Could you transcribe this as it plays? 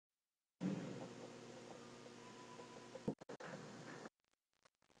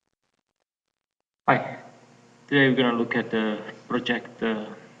Today we're going to look at the project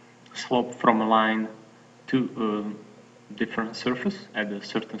slope from a line to a different surface at a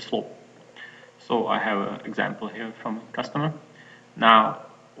certain slope. So I have an example here from a customer. Now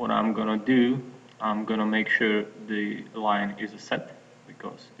what I'm going to do, I'm going to make sure the line is a set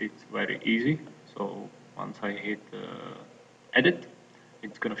because it's very easy. So once I hit edit,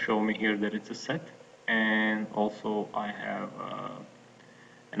 it's going to show me here that it's a set, and also I have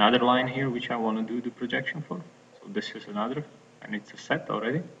another line here which I want to do the projection for. So this is another, and it's a set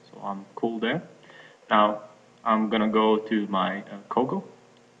already, so I'm cool there. Now I'm gonna go to my Kogo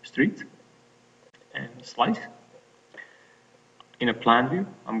street and slice. In a plan view,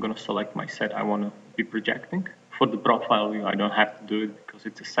 I'm gonna select my set I want to be projecting. For the profile view, I don't have to do it because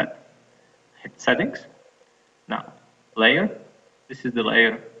it's a set. Hit settings. Now layer. This is the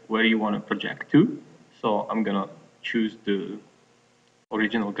layer where you want to project to. So I'm gonna choose the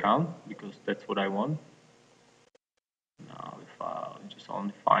original ground because that's what I want. Now if I just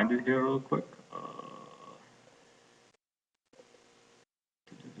only find it here real quick.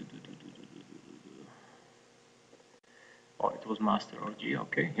 Oh, it was master OG.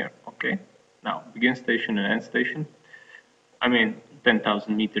 Okay, here. Okay. Now begin station and end station. I mean,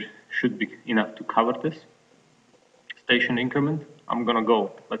 10,000 meters should be enough to cover this. Station increment, I'm gonna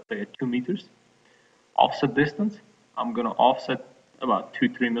go, let's say, at 2 meters. Offset distance, I'm gonna offset about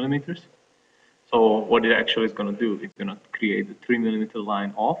 2-3 millimeters. So what it actually is going to do, it's going to create a 3 millimeter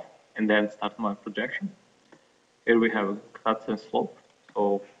line off and then start my projection. Here we have a cut and slope.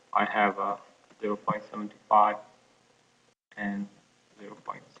 So I have a 0.75 and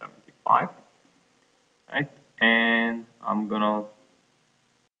 0.75, right? And I'm going to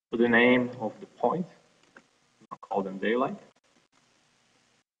put the name of the point. I'll call them daylight.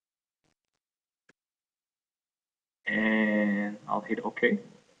 And I'll hit OK.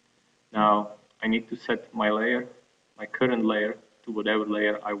 Now I need to set my layer, my current layer, to whatever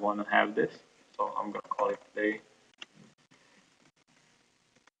layer I want to have this. So I'm going to call it daylight.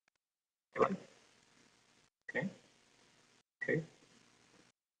 Okay. Okay.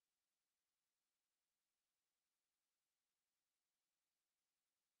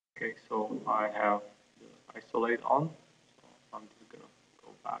 Okay, so I have the isolate on. So I'm just going to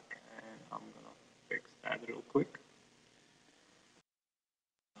go back and I'm going to fix that real quick.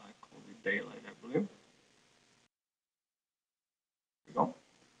 I call it daylight, I believe. There we go.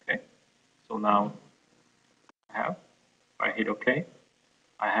 Okay. So now if I hit OK,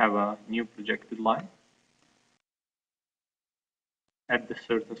 I have a new projected line at the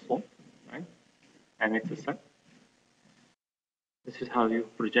certain slope, right? And it's a set. This is how you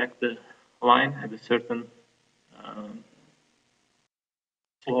project the line at a certain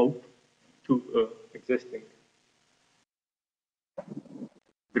slope to existing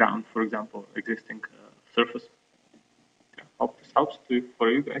ground, for example, existing surface. Yeah, hope this helps for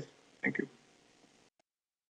you guys. Thank you.